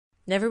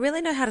Never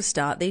really know how to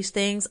start these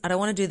things. I don't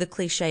want to do the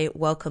cliche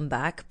welcome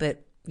back,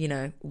 but,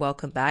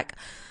 welcome back.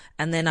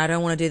 And then I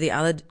don't want to do the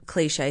other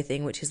cliche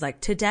thing, which is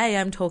like, today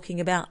I'm talking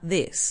about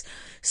this.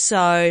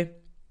 So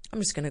I'm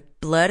just going to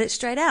blurt it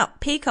straight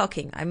out.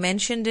 Peacocking. I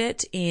mentioned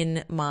it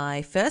in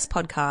my first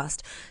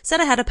podcast, said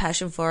I had a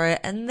passion for it,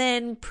 and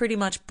then pretty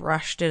much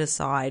brushed it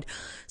aside.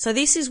 So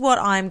this is what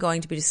I'm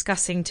going to be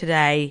discussing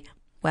today.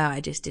 Wow,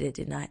 I just did it,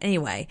 didn't I?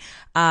 Anyway,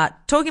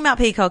 talking about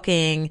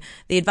peacocking,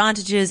 the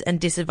advantages and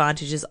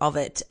disadvantages of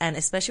it, and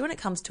especially when it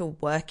comes to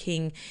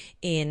working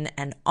in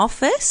an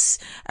office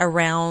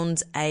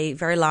around a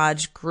very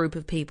large group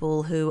of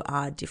people who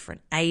are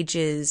different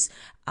ages,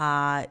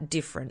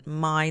 different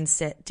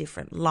mindset,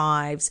 different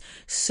lives.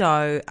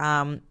 So,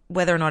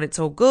 whether or not it's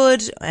all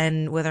good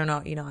and whether or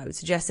not, I would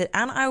suggest it.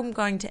 And I'm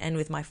going to end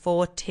with my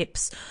 4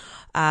 tips,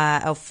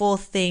 or 4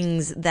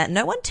 things that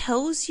no one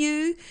tells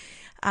you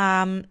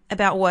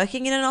about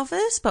working in an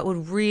office, but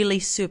would really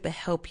super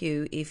help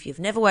you if you've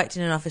never worked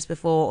in an office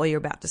before, or you're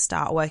about to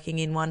start working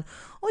in one,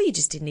 or you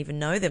just didn't even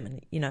know them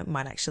and, it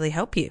might actually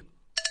help you.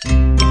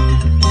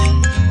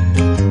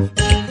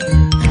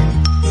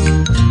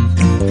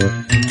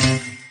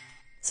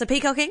 So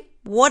peacocking,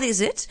 what is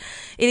it?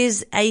 It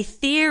is a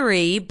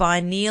theory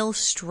by Neil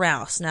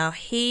Strauss. Now,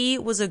 he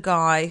was a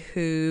guy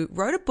who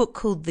wrote a book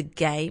called The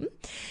Game,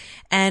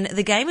 and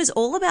The Game is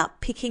all about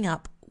picking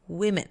up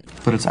women.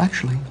 But it's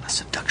actually a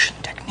seduction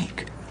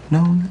technique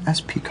known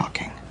as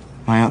peacocking.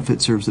 My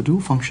outfit serves the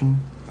dual function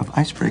of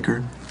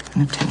icebreaker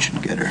and attention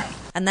getter.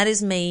 And that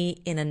is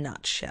me in a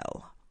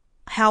nutshell.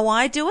 How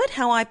I do it,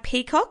 how I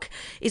peacock,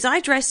 is I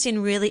dress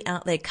in really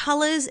out there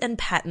colours and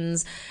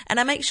patterns, and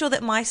I make sure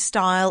that my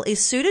style is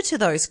suited to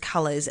those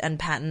colours and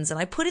patterns, and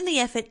I put in the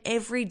effort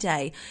every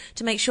day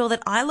to make sure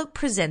that I look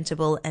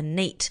presentable and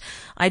neat.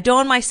 I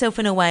adorn myself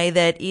in a way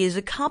that is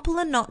a couple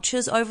of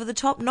notches over the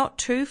top, not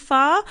too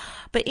far,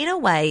 but in a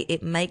way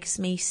it makes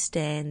me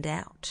stand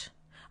out.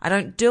 I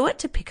don't do it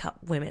to pick up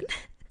women.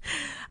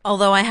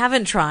 Although I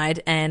haven't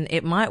tried, and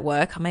it might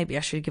work, maybe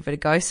I should give it a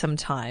go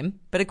sometime.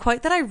 But a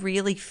quote that I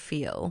really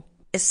feel,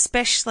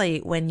 especially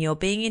when you're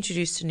being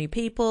introduced to new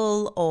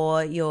people,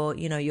 or you're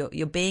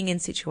being in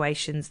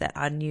situations that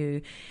are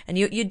new, and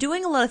you're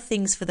doing a lot of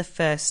things for the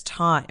first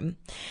time,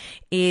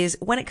 is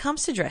when it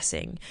comes to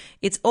dressing,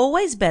 it's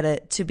always better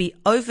to be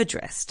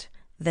overdressed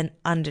than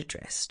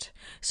underdressed.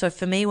 So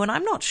for me, when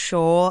I'm not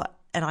sure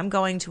and I'm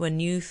going to a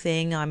new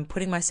thing, I'm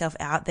putting myself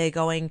out there,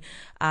 going,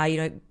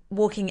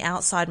 walking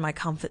outside my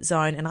comfort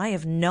zone, and I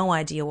have no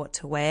idea what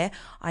to wear,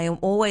 I am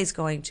always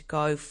going to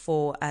go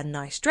for a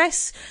nice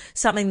dress,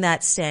 something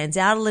that stands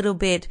out a little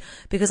bit,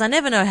 because I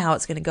never know how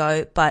it's going to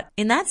go. But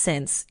in that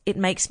sense, it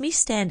makes me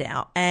stand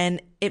out,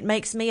 and it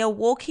makes me a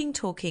walking,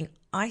 talking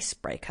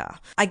icebreaker.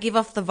 I give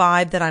off the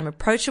vibe that I'm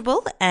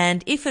approachable,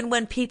 and if and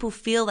when people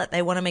feel that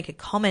they want to make a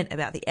comment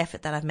about the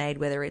effort that I've made,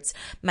 whether it's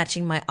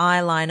matching my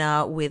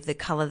eyeliner with the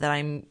color that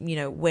I'm,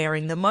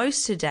 wearing the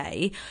most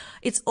today,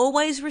 it's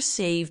always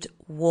received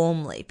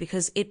warmly,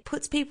 because it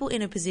puts people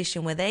in a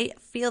position where they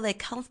feel they're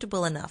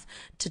comfortable enough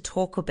to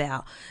talk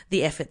about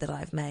the effort that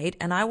I've made.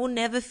 And I will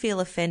never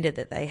feel offended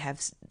that they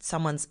have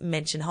someone's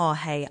mentioned, oh,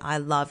 hey, I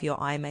love your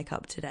eye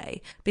makeup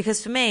today.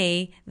 Because for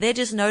me, they're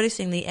just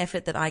noticing the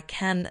effort that I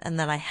can and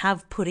that I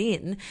have put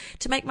in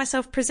to make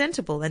myself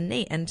presentable and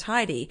neat and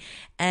tidy.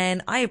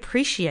 And I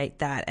appreciate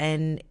that.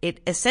 And it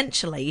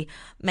essentially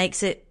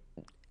makes it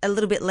a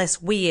little bit less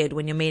weird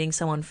when you're meeting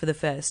someone for the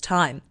first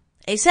time.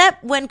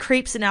 Except when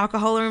creeps and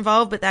alcohol are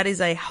involved, but that is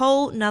a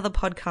whole nother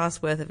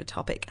podcast worth of a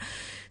topic.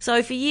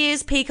 So for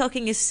years,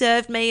 peacocking has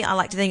served me. I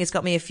like to think it's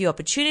got me a few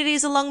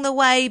opportunities along the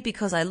way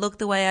because I look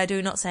the way I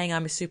do. Not saying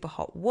I'm a super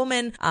hot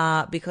woman,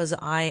 because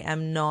I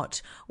am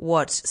not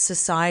what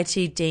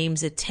society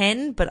deems a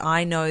 10, but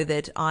I know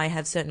that I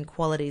have certain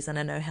qualities and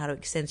I know how to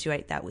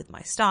accentuate that with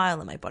my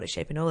style and my body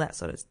shape and all that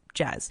sort of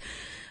jazz.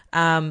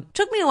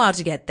 Took me a while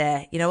to get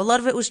there. A lot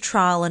of it was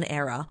trial and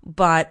error.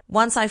 But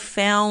once I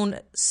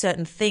found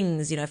certain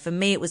things, for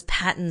me it was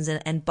patterns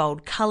and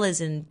bold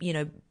colors and,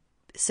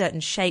 certain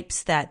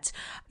shapes that,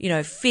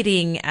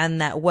 fitting and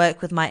that work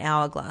with my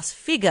hourglass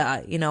figure.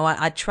 I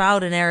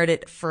trialed and errored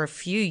it for a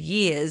few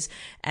years,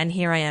 and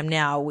here I am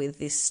now with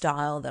this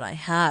style that I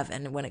have.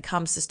 And when it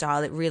comes to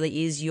style, it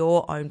really is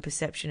your own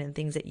perception and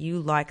things that you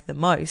like the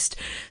most.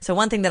 So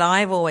one thing that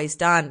I've always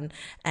done,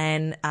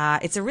 and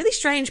it's a really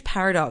strange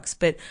paradox,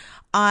 but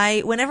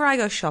whenever I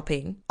go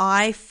shopping,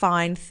 I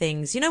find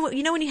things,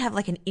 when you have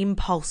like an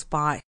impulse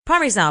buy.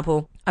 Prime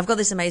example, I've got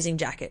this amazing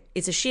jacket.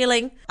 It's a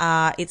shearling.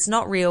 It's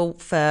not real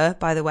fur,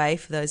 by the way,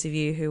 for those of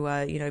you who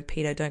are,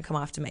 PETA, don't come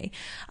after me.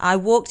 I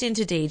walked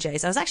into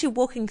DJ's. I was actually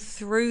walking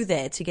through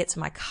there to get to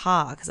my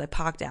car because I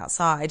parked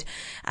outside,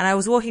 and I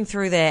was walking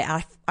through there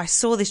and I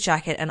saw this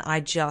jacket and I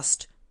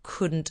just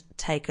couldn't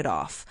take it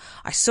off.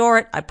 I saw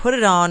it. I put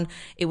it on.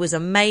 It was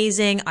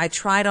amazing. I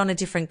tried on a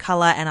different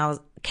color and I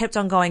kept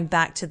on going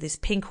back to this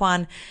pink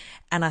one,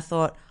 and I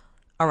thought,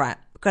 all right,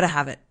 gotta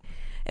have it.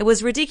 It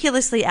was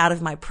ridiculously out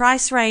of my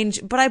price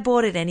range, but I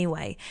bought it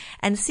anyway.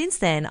 And since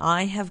then,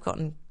 I have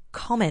gotten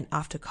comment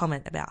after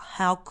comment about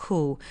how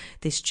cool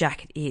this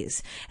jacket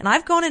is. And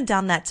I've gone and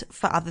done that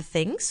for other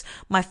things.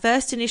 My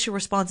first initial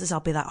response is I'll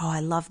be like, oh, I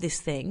love this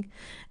thing.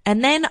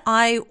 And then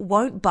I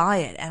won't buy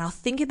it and I'll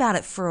think about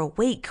it for a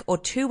week or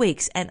 2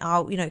 weeks and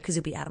I'll, because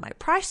it'll be out of my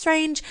price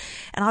range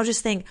and I'll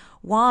just think,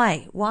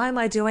 why am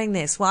I doing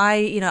this?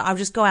 Why, I'll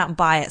just go out and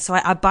buy it. So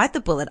I bite the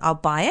bullet. I'll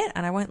buy it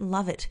and I won't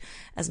love it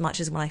as much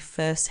as when I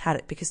first had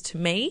it, because to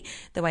me,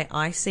 the way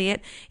I see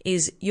it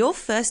is your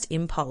first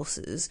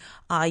impulses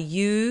are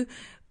you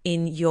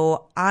in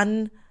your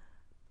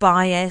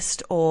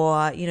unbiased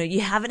or,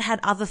 you haven't had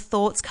other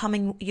thoughts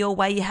coming your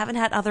way. You haven't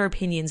had other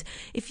opinions.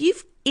 If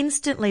you've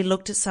instantly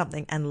looked at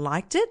something and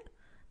liked it,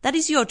 that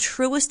is your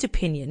truest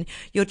opinion,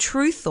 your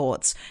true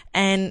thoughts.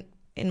 And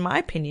in my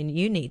opinion,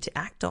 you need to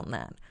act on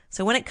that.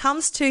 So when it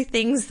comes to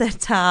things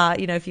that are,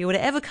 if you were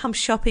to ever come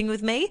shopping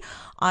with me,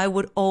 I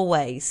would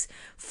always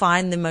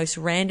find the most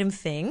random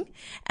thing.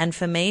 And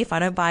for me, if I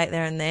don't buy it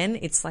there and then,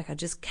 it's like I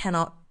just can't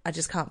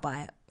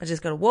buy it. I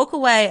just got to walk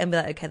away and be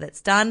like, okay,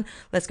 that's done.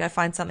 Let's go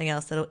find something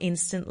else that'll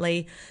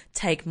instantly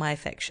take my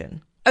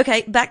affection.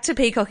 Okay, back to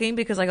peacocking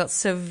because I got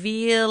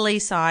severely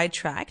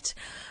sidetracked.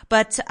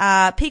 But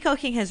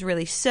peacocking has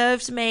really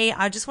served me.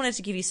 I just wanted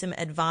to give you some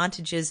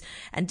advantages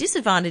and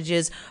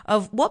disadvantages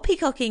of what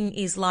peacocking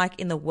is like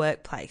in the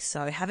workplace.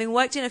 So having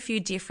worked in a few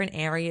different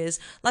areas,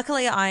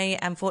 luckily I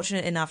am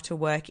fortunate enough to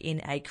work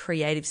in a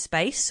creative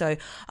space. So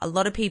a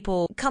lot of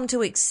people come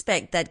to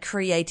expect that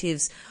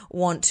creatives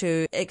want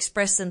to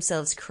express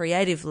themselves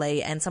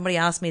creatively. And somebody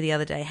asked me the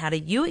other day, how do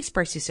you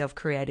express yourself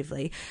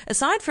creatively?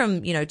 Aside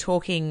from,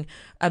 talking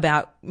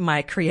about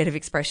my creative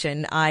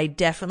expression, I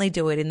definitely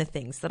do it in the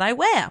things that I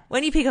wear.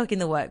 When you peacock in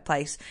the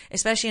workplace,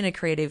 especially in a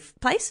creative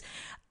place,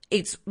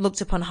 it's looked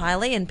upon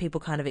highly and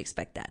people kind of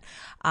expect that.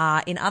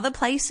 In other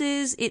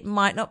places, it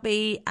might not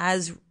be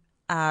as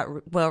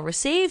well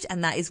received,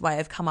 and that is why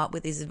I've come up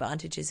with these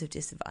advantages of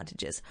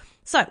disadvantages.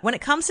 So when it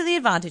comes to the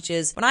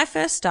advantages, when I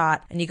first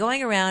start and you're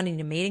going around and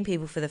you're meeting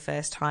people for the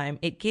first time,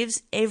 it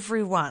gives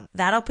everyone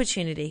that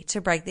opportunity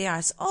to break the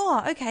ice.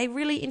 Oh, okay,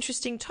 really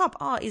interesting top.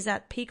 Oh, is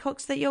that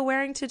peacocks that you're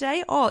wearing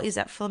today? Oh, is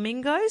that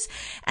flamingos?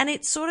 And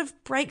it sort of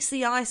breaks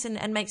the ice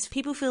and makes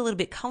people feel a little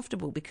bit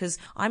comfortable, because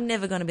I'm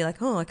never going to be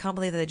like, oh, I can't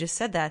believe that they just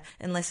said that,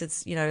 unless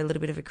it's, a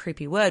little bit of a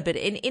creepy word. But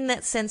in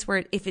that sense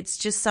where if it's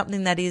just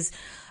something that is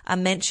a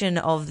mention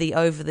of the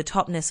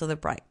over-the-topness or the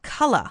bright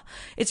color,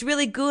 it's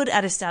really good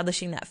at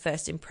establishing that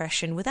first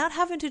impression without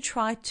having to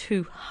try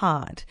too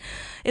hard.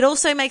 It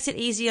also makes it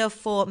easier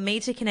for me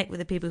to connect with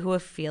the people who are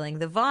feeling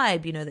the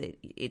vibe. That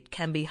it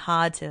can be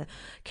hard to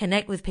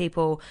connect with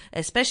people,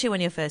 especially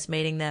when you're first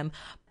meeting them.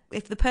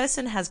 If the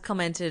person has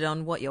commented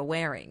on what you're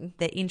wearing,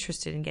 they're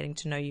interested in getting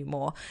to know you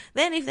more.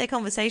 Then if their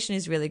conversation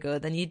is really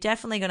good, then you're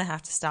definitely going to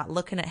have to start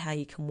looking at how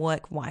you can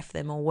work wife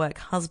them or work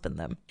husband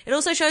them. It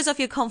also shows off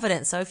your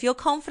confidence. So if you're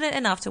confident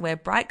enough to wear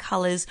bright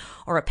colors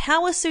or a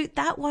power suit,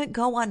 that won't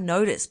go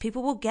unnoticed.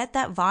 People will get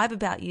that vibe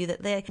about you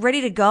that they're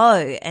ready to go.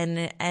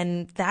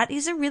 And that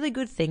is a really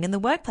good thing in the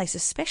workplace,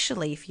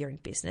 especially if you're in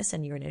business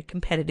and you're in a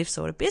competitive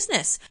sort of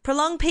business.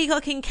 Prolonged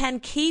peacocking can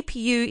keep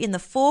you in the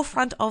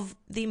forefront of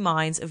the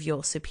minds of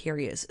your superiors.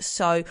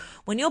 So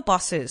when your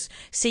bosses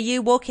see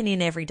you walking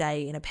in every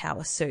day in a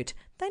power suit,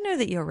 they know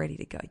that you're ready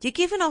to go. You're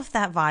giving off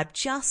that vibe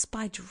just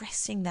by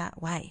dressing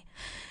that way.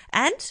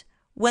 And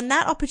when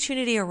that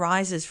opportunity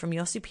arises from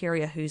your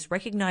superior who's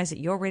recognized that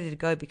you're ready to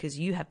go because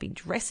you have been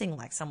dressing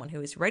like someone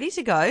who is ready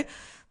to go,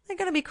 they're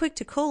going to be quick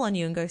to call on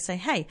you and go say,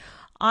 hey,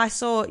 I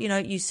saw,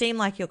 you seem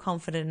like you're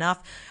confident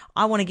enough.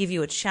 I want to give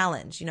you a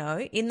challenge,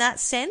 in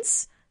that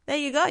sense. There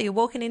you go. You're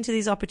walking into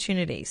these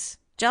opportunities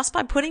just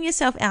by putting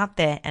yourself out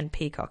there and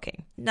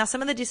peacocking. Now,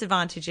 some of the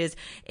disadvantages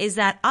is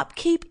that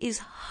upkeep is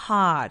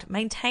hard.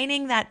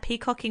 Maintaining that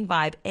peacocking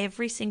vibe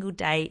every single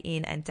day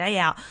in and day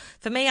out.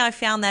 For me, I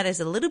found that as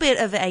a little bit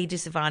of a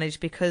disadvantage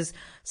because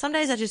some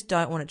days I just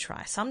don't want to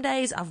try. Some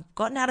days I've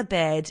gotten out of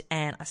bed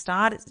and I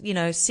start at,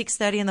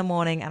 6:30 in the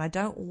morning and I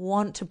don't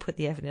want to put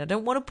the effort in. I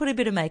don't want to put a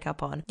bit of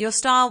makeup on. Your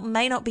style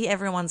may not be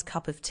everyone's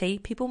cup of tea.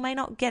 People may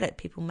not get it.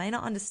 People may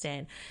not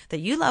understand that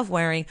you love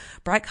wearing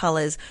bright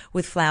colors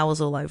with flowers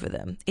all over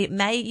them. You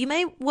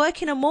may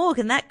work in a morgue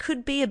and that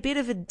could be a bit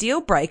of a deal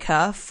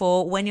breaker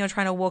for when you're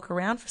trying to walk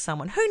around for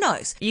someone. Who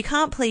knows? You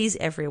can't please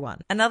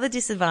everyone. Another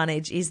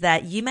disadvantage is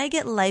that you may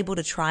get labeled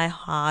to try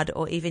hard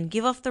or even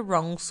give off the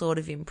wrong sort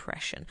of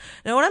impression.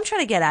 Now, what I'm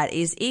trying to get at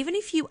is even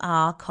if you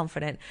are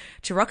confident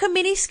to rock a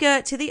mini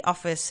skirt to the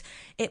office,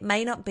 it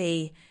may not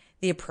be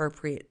the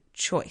appropriate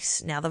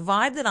choice. Now, the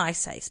vibe that I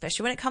say,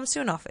 especially when it comes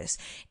to an office,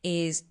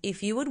 is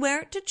if you would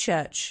wear it to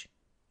church,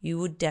 you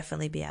would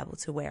definitely be able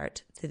to wear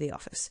it to the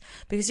office,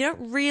 because you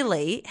don't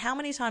really, how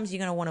many times are you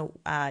going to want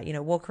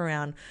to, walk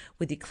around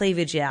with your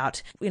cleavage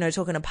out,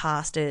 talking to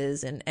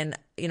pastors and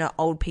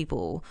old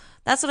people,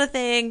 that sort of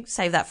thing.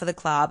 Save that for the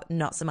club,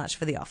 not so much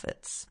for the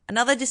office.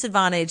 Another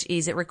disadvantage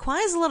is it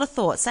requires a lot of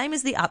thought, same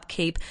as the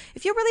upkeep.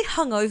 If you're really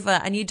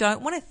hungover and you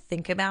don't want to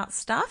think about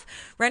stuff,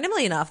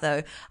 randomly enough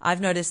though,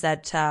 I've noticed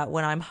that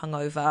when I'm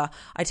hungover,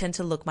 I tend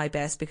to look my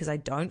best because I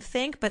don't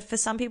think. But for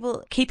some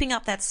people, keeping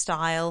up that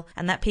style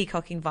and that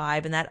peacocking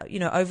vibe and that,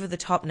 over the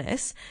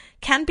topness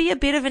can be a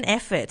bit of an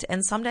effort.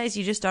 And some days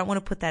you just don't want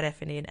to put that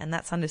effort in, and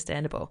that's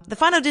understandable. The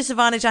final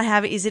disadvantage I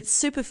have is it's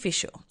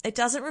superficial. It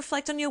doesn't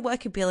reflect on your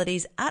work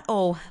abilities at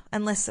all,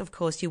 unless of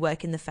course you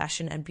work in the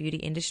fashion and beauty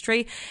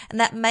industry. And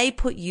that may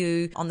put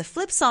you on the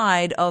flip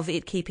side of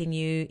it keeping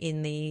you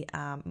in the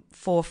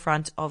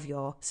forefront of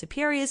your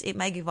superiors. It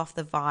may give off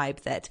the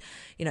vibe that,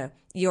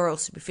 you're all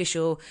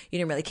superficial, you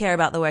don't really care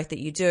about the work that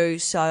you do.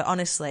 So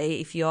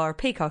honestly, if you're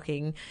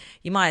peacocking,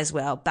 you might as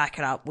well back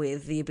it up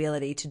with the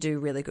ability to do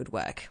really good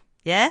work.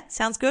 Yeah?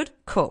 Sounds good?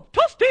 Cool.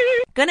 Toasty!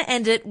 Going to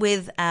end it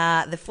with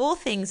the 4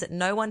 things that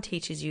no one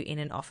teaches you in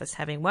an office,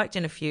 having worked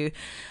in a few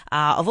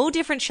of all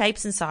different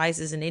shapes and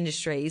sizes and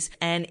industries.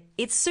 And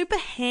it's super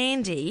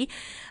handy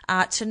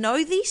to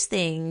know these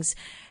things,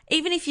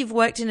 even if you've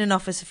worked in an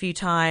office a few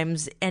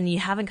times and you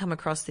haven't come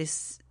across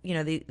this,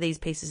 these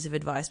pieces of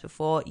advice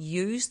before.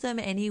 Use them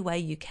any way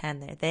you can.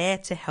 They're there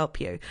to help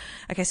you.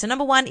 Okay, so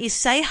number 1 is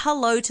say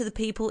hello to the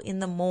people in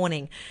the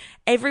morning.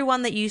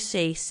 Everyone that you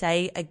see,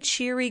 say a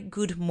cheery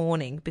good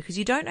morning, because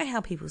you don't know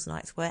how people's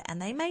nights were and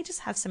they may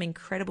just have some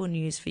incredible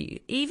news for you.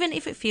 Even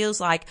if it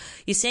feels like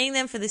you're seeing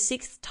them for the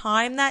 6th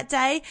time that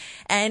day.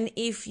 And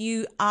if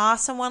you are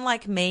someone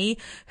like me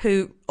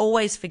who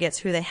always forgets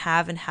who they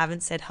have and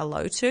haven't said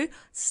hello to,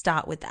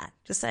 start with that.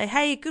 Just say,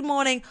 hey, good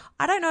morning.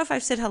 I don't know if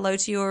I've said hello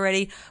to you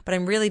already, but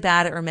I'm really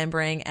bad at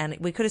remembering and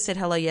we could have said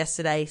hello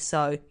yesterday.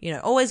 So,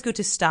 always good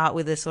to start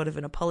with a sort of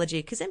an apology,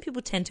 because then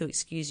people tend to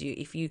excuse you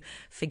if you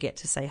forget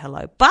to say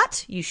hello.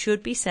 But you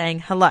should be saying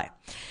hello.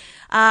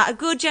 A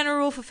good general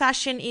rule for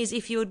fashion is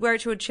if you would wear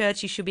it to a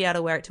church, you should be able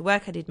to wear it to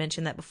work. I did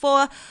mention that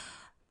before.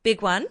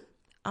 Big one,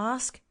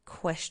 ask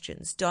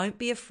questions. Don't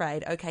be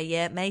afraid. Okay,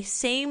 yeah, it may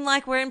seem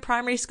like we're in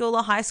primary school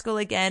or high school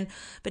again,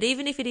 but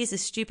even if it is a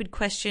stupid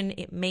question,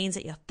 it means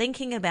that you're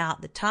thinking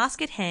about the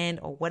task at hand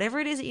or whatever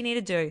it is that you need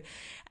to do,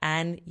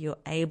 and you're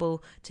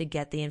able to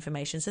get the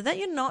information so that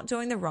you're not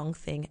doing the wrong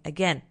thing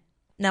again.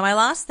 Now, my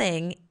last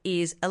thing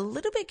is a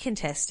little bit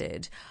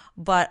contested,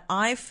 but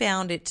I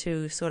found it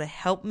to sort of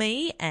help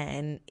me,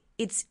 and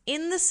it's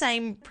in the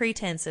same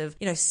pretense of,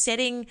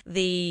 setting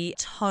the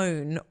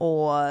tone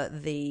or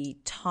the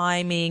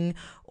timing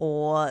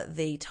or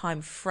the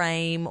time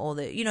frame or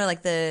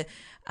the,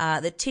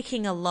 the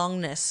ticking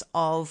alongness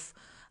of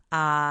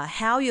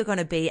how you're going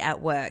to be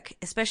at work,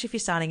 especially if you're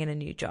starting in a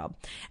new job.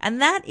 And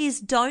that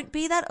is, don't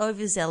be that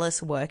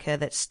overzealous worker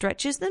that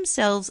stretches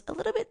themselves a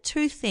little bit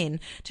too thin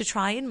to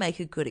try and make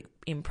a good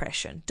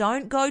impression.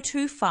 Don't go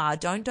too far.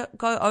 Don't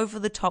go over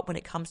the top when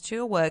it comes to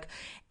your work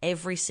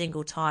every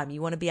single time.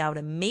 You want to be able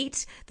to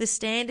meet the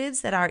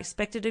standards that are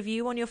expected of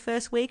you on your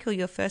first week or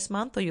your first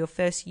month or your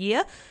first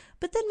year,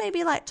 but then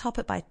maybe top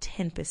it by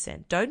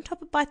 10%. Don't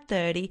top it by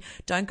 30.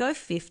 Don't go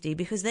 50,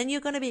 because then you're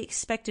going to be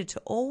expected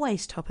to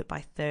always top it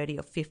by 30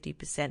 or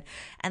 50%.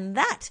 And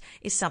that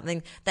is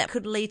something that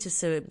could lead to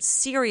some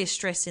serious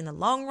stress in the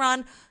long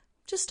run.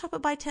 Just top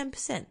it by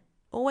 10%.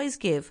 Always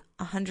give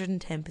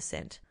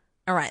 110%.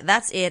 All right,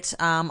 that's it.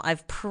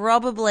 I've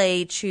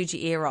probably chewed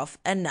your ear off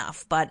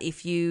enough, but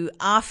if you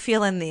are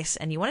feeling this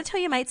and you want to tell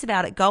your mates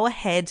about it, go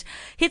ahead,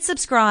 hit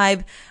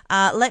subscribe.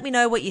 Let me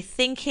know what you're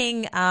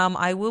thinking.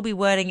 I will be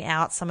wording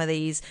out some of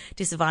these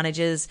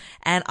disadvantages,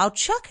 and I'll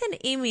chuck an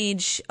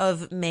image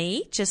of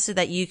me just so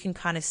that you can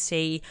kind of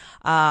see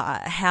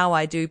how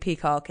I do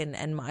peacock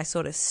and my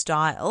sort of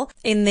style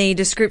in the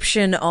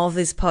description of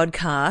this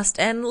podcast.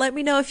 And let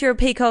me know if you're a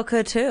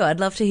peacocker too. I'd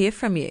love to hear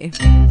from you.